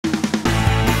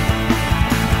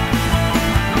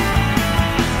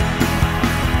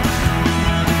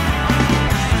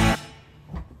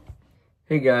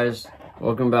Hey guys,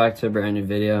 welcome back to a brand new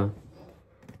video.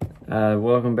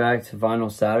 Welcome back to Vinyl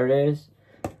Saturdays.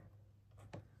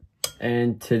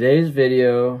 And today's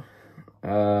video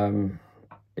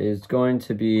is going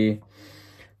to be,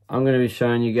 I'm going to be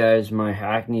showing you guys my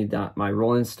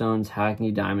Rolling Stones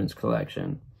Hackney Diamonds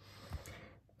collection.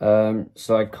 So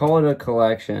I call it a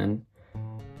collection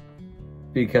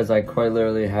because I quite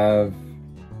literally have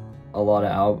a lot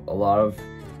of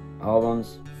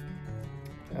albums.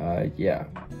 Yeah,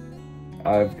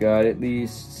 I've got at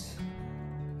least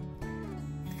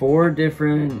 4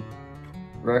 different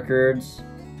records,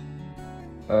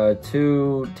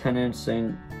 2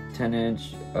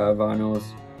 10-inch vinyls,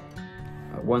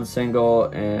 1 single,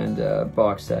 and a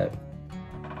box set.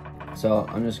 So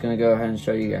I'm just gonna go ahead and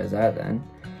show you guys that then.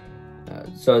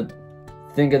 So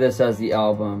think of this as the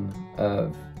album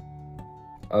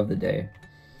of the day.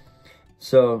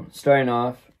 So starting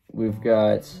off,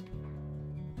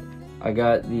 I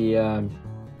got the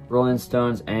Rolling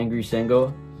Stones Angry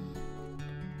single,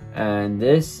 and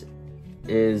this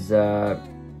is I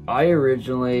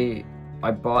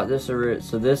bought this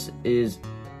so this is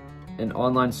an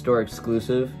online store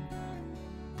exclusive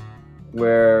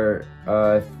where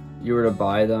if you were to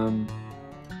buy them,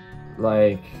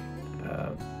 like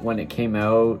when it came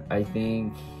out, I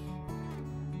think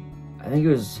it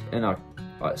was in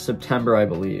September, I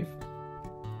believe.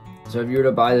 So if you were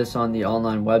to buy this on the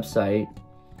online website,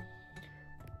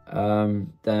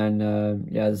 then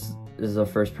yeah, this is a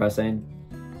first pressing,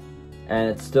 and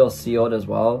it's still sealed as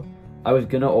well. I was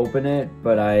gonna open it,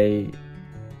 but I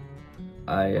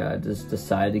just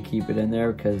decided to keep it in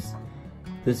there because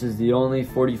this is the only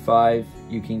 45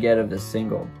 you can get of this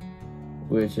single,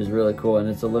 which is really cool, and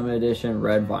it's a limited edition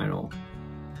red vinyl.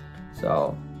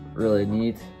 So really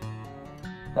neat.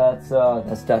 That's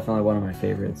definitely one of my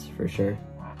favorites for sure.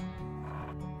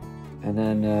 And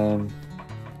then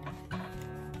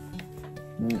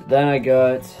I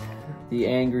got the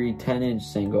Angry 10-inch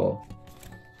single.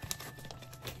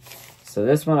 So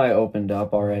this one I opened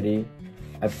up already.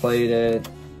 I played it,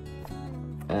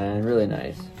 and really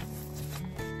nice.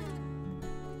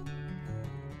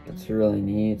 It's really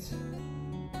neat.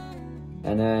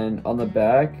 And then on the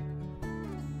back,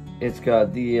 it's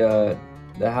got the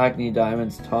Hackney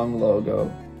Diamonds tongue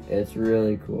logo. It's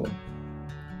really cool.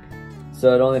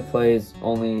 So it only plays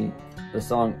the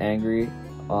song Angry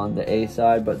on the A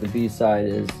side, but the B side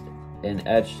is an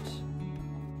etched,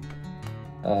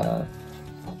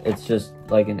 it's just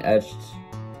like an etched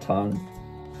tongue.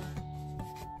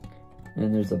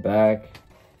 And there's the back.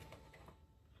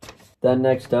 Then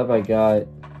next up I got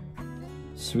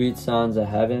Sweet Sounds of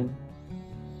Heaven.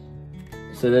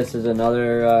 So this is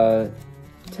another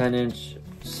 10-inch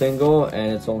single,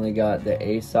 and it's only got the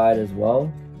A side as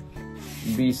well.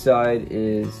 B side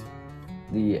is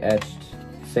the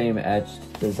same etched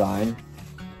design.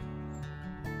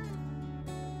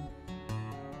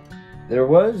 There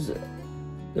was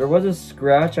a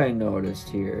scratch I noticed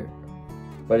here,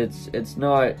 but it's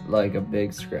not like a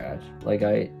big scratch. Like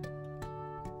I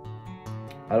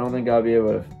don't think I'll be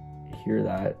able to hear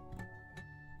that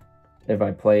if I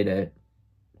played it.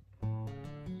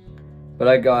 But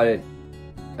I got it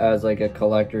as like a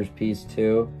collector's piece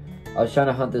too. I was trying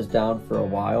to hunt this down for a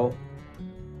while,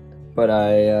 but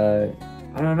I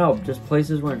don't know, just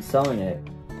places weren't selling it.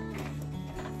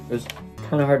 It was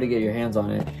kind of hard to get your hands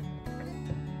on it.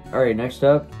 Alright, next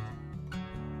up,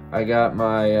 I got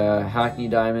my Hackney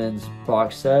Diamonds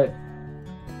box set.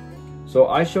 So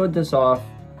I showed this off,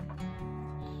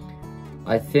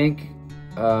 I think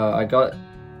I got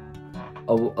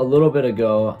a little bit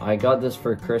ago. I got this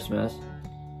for Christmas,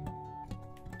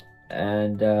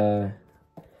 and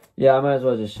yeah, I might as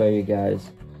well just show you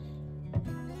guys.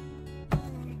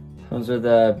 Comes with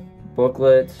a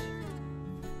booklet.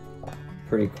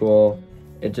 Pretty cool.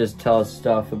 It just tells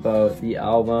stuff about the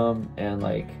album and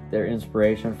like their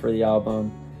inspiration for the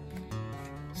album.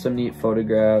 Some neat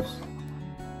photographs.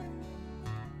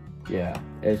 Yeah,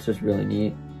 it's just really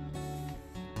neat.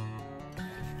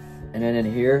 And then in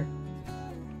here,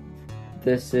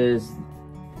 this is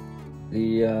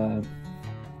the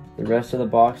rest of the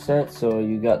box set. So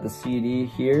you got the CD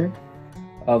here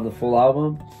of the full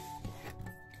album,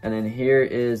 and then here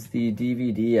is the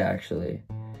DVD actually.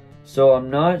 So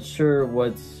I'm not sure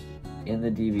what's in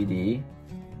the DVD.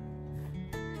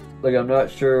 Like I'm not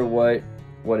sure what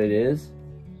it is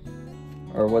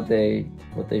or what they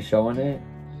show in it.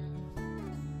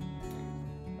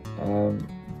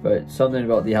 But something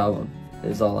about the album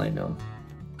is all I know.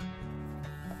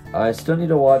 I still need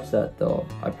to watch that though.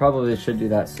 I probably should do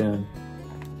that soon.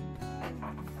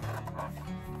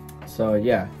 So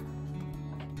yeah.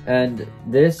 And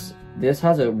this this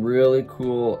has a really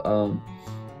cool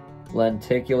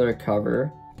lenticular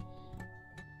cover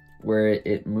where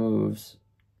it moves.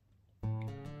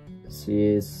 See,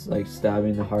 it's like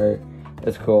stabbing the heart.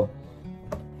 It's cool.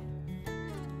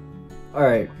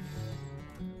 Alright,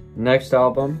 next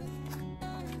album.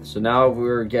 So now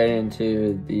we're getting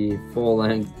to the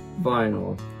full-length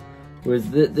vinyl.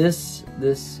 This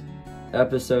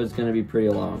episode is going to be pretty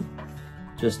long,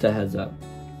 just a heads up.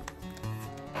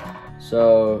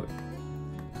 So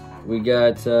we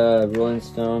got Rolling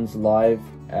Stones live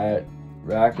at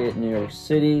Racket, New York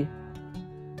City.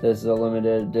 This is a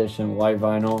limited edition white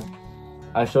vinyl.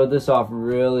 I showed this off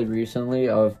really recently.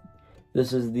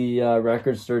 This is the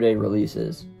Record Store Day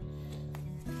releases.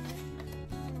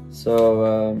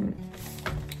 So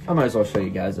I might as well show you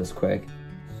guys this quick.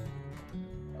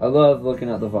 I love looking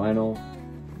at the vinyl.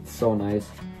 It's so nice.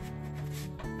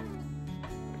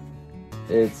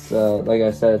 It's like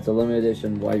I said, it's a limited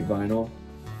edition white vinyl.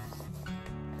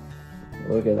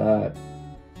 Look at that.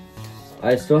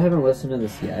 I still haven't listened to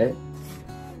this yet,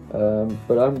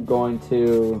 but I'm going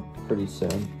to pretty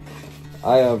soon.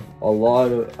 I have a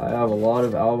lot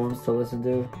of albums to listen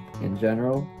to in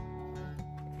general,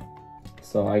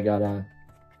 so I gotta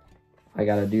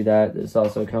do that. This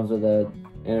also comes with a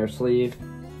inner sleeve.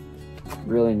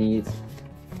 Really neat.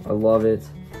 I love it.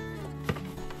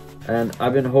 And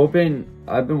I've been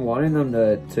wanting them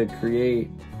to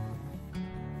create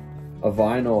a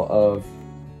vinyl of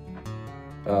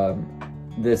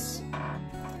this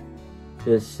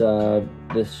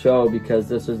show, because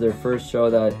this was their first show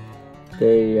that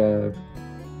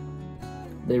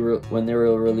when they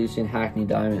were releasing Hackney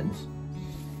Diamonds.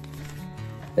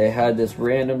 They had this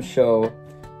random show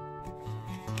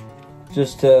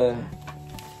just to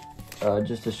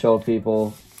show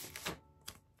people,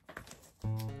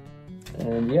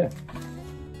 and yeah.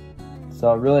 So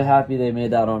I'm really happy they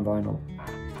made that on vinyl.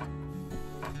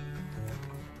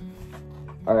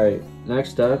 Alright,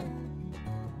 next up,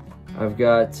 I've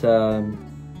got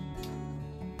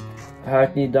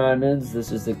Hackney Diamonds.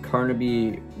 This is the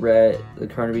Carnaby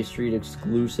Street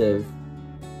exclusive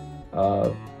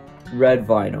red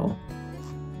vinyl.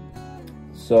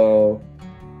 So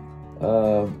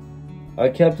I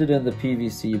kept it in the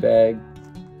PVC bag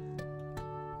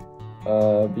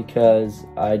because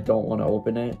I don't want to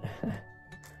open it.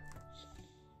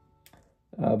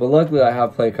 But luckily I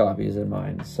have play copies in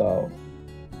mine, so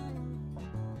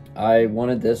I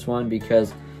wanted this one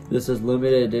because this is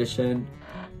limited edition,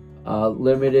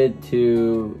 limited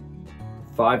to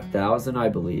 5,000, I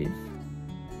believe.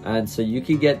 And so you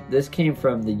could get, this came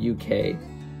from the UK,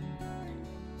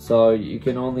 so you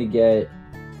can only get,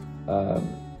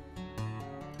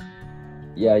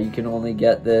 you can only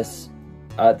get this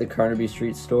at the Carnaby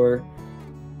Street store,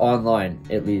 online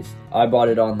at least. I bought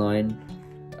it online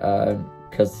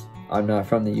because I'm not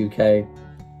from the UK,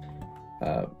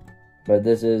 but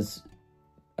this is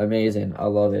amazing. I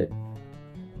love it.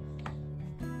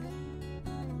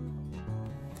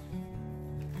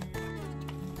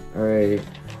 Alright,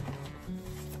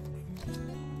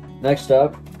 next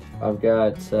up I've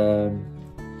got so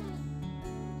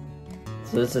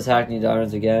this is Hackney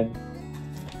Diamonds again,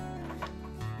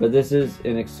 but this is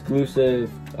an exclusive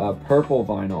purple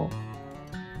vinyl.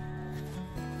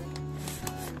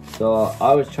 So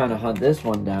I was trying to hunt this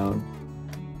one down,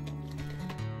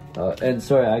 and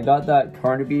sorry, I got that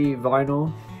Carnaby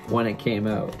vinyl when it came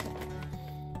out.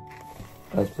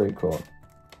 That's pretty cool.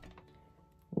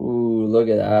 Ooh, look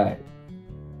at that.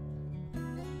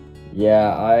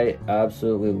 Yeah, I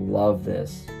absolutely love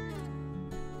this.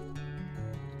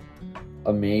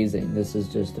 Amazing. This is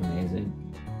just amazing.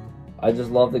 I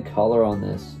just love the color on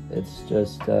this. It's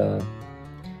just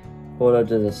hold up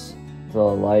to the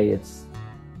light. It's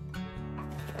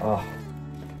I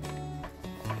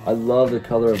love the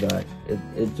color of that.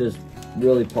 It just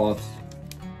really pops.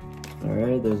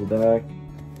 Alright, there's the back.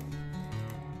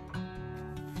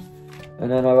 And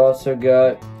then I've also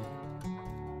got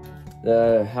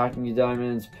the Hackney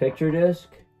Diamonds picture disc.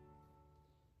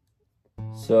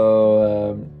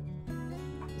 So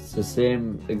it's the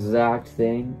same exact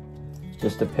thing,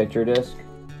 just a picture disc.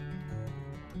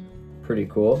 Pretty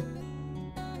cool.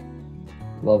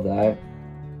 Love that.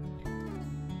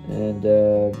 And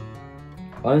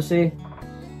honestly,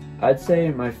 I'd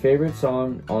say my favorite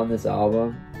song on this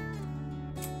album,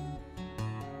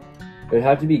 it'd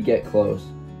have to be Get Close.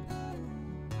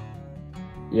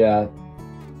 Yeah,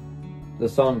 the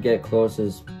song Get Close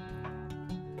is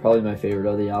probably my favorite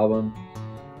of the album.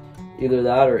 Either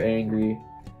that or Angry.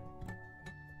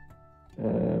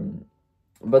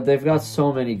 But they've got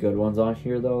so many good ones on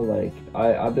here though. Like,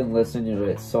 I've been listening to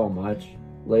it so much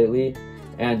lately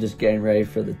and just getting ready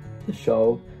for the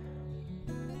show.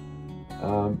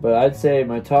 But I'd say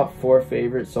my top 4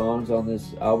 favorite songs on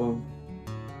this album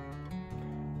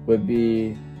would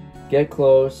be Get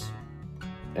Close,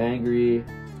 Angry,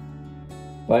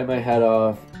 Bite My Head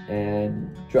Off,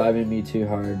 and Driving Me Too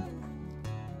Hard.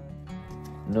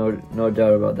 No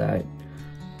doubt about that.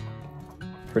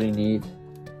 Pretty neat.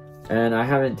 And I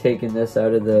haven't taken this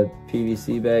out of the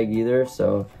PVC bag either,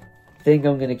 so I think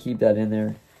I'm gonna keep that in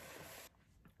there,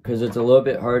 because it's a little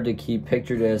bit hard to keep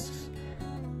picture discs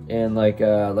in like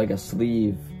a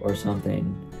sleeve or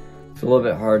something. It's a little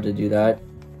bit hard to do that,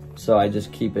 so I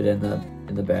just keep it in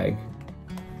the bag.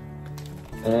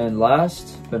 And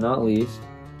last but not least,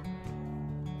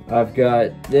 I've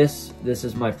got this. This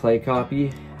is my play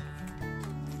copy,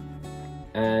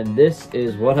 and this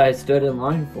is what I stood in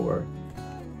line for.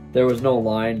 There was no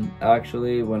line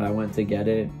actually when I went to get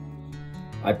it.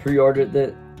 I pre-ordered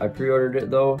it.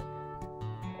 Though,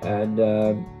 and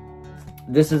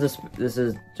this is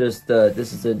an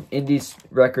indie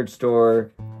record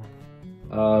store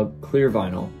clear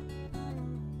vinyl.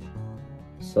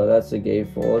 So that's the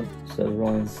gatefold. It says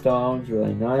Rolling Stones,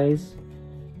 really nice.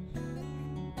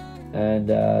 And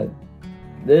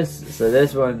this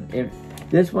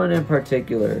one in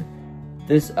particular,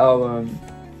 this album,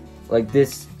 like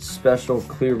this special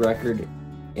clear record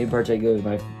in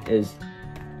particular, is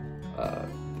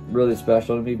really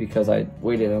special to me because I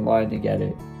waited in line to get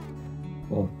it.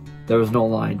 Well, there was no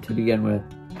line to begin with,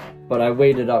 but I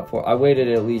waited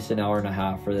at least an hour and a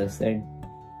half for this thing,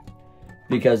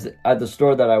 because at the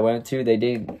store that I went to, they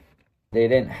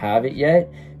didn't have it yet,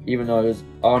 even though it was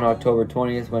on October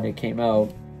 20th when it came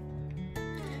out.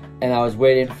 And I was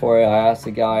waiting for it. I asked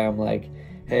the guy, I'm like,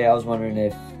 hey, I was wondering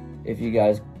if you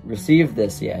guys received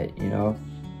this yet, you know?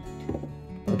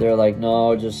 But they're like,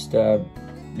 no, just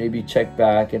maybe check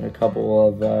back in a couple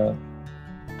of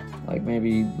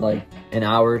maybe an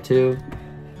hour or two.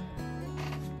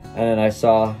 And I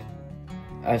saw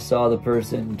the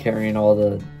person carrying all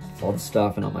the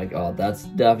stuff, and I'm like, oh, that's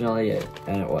definitely it.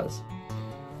 And it was.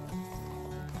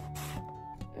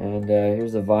 And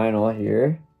here's the vinyl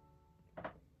here.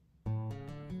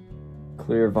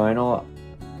 Clear vinyl.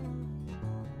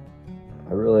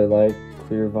 I really like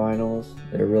clear vinyls.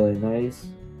 They're really nice.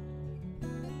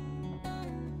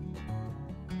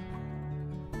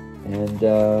 And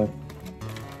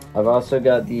I've also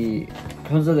got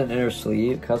comes with an inner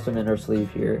sleeve, custom inner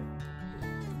sleeve here.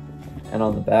 And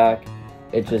on the back,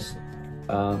 it's just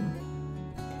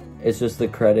the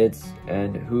credits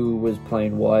and who was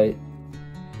playing what.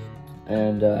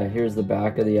 And here's the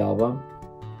back of the album.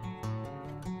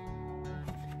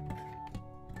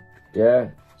 Yeah,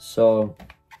 so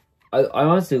I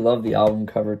honestly love the album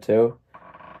cover too.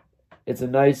 It's a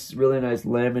nice, really nice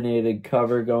laminated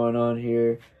cover going on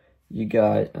here. You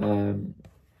got,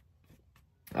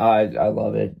 I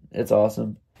love it. It's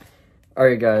awesome.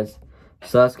 Alright guys,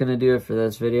 so that's gonna do it for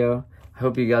this video. I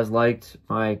hope you guys liked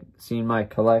seeing my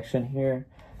collection here.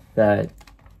 That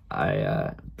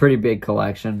pretty big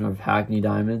collection of Hackney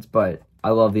Diamonds, but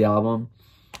I love the album.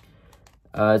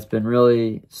 It's been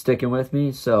really sticking with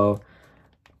me, so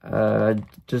I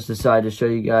just decided to show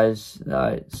you guys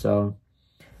that. So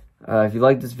if you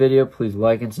like this video, please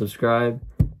like and subscribe,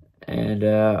 and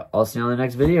I'll see you on the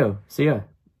next video. See ya.